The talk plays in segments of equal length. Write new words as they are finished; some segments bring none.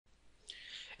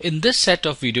In this set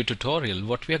of video tutorial,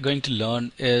 what we are going to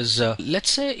learn is, let's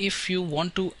say if you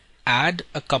want to add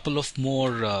a couple of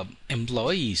more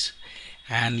employees,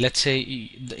 and let's say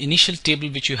the initial table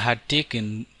which you had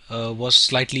taken was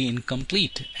slightly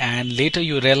incomplete, and later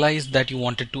you realized that you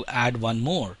wanted to add one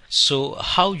more. So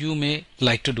how you may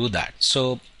like to do that?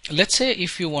 So let's say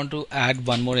if you want to add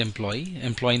one more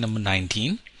employee number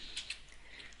 19,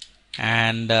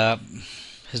 and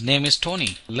his name is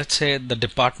Tony. Let's say the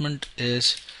department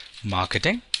is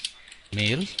marketing,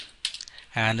 male,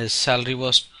 and his salary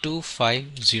was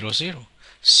 2500.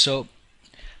 So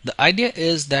the idea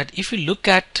is that if you look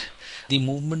at the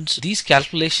movements, these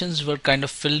calculations were kind of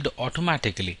filled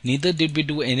automatically. Neither did we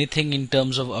do anything in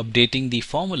terms of updating the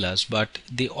formulas, but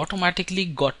they automatically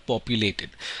got populated.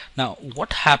 Now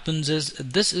what happens is,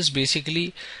 this is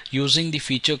basically using the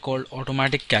feature called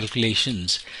automatic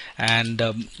calculations, and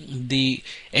the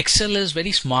Excel is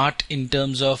very smart in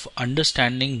terms of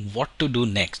understanding what to do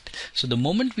next. So the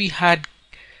moment we had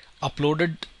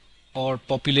uploaded or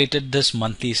populated this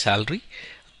monthly salary,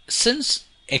 since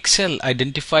Excel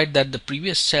identified that the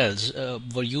previous cells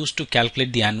were used to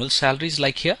calculate the annual salaries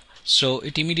like here, so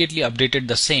it immediately updated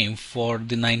the same for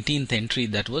the 19th entry,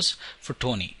 that was for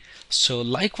Tony. So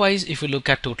likewise, if you look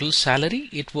at total salary,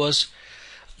 it was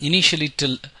initially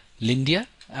till Lindia,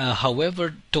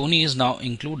 however Tony is now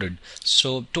included,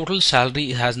 so total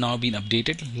salary has now been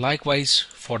updated. Likewise,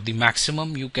 for the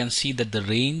maximum, you can see that the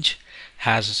range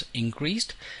has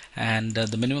increased and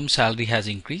the minimum salary has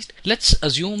increased. Let's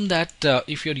assume that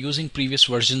if you're using previous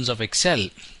versions of Excel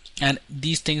and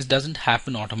these things doesn't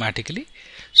happen automatically,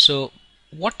 so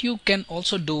what you can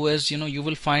also do is, you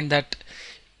will find that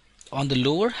on the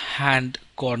lower hand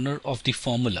corner of the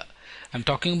formula, I'm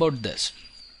talking about this,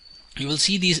 you will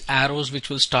see these arrows which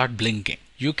will start blinking.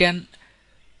 You can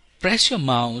press your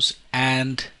mouse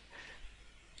and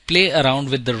play around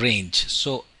with the range.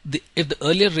 So if the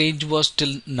earlier range was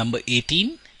till number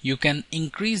 18, you can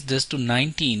increase this to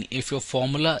 19 if your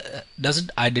formula doesn't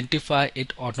identify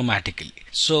it automatically.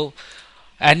 So,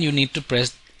 and you need to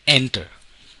press enter.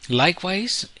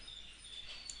 Likewise,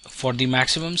 for the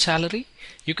maximum salary,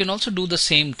 you can also do the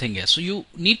same thing here. So you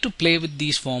need to play with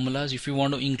these formulas. If you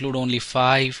want to include only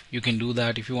 5, you can do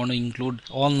that. If you want to include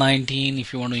all 19,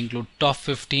 if you want to include top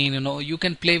 15, you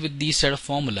can play with these set of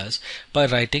formulas by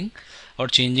writing or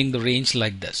changing the range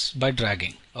like this by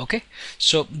dragging. Okay,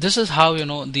 so this is how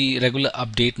the regular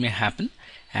update may happen,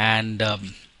 and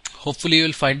hopefully you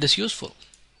will find this useful.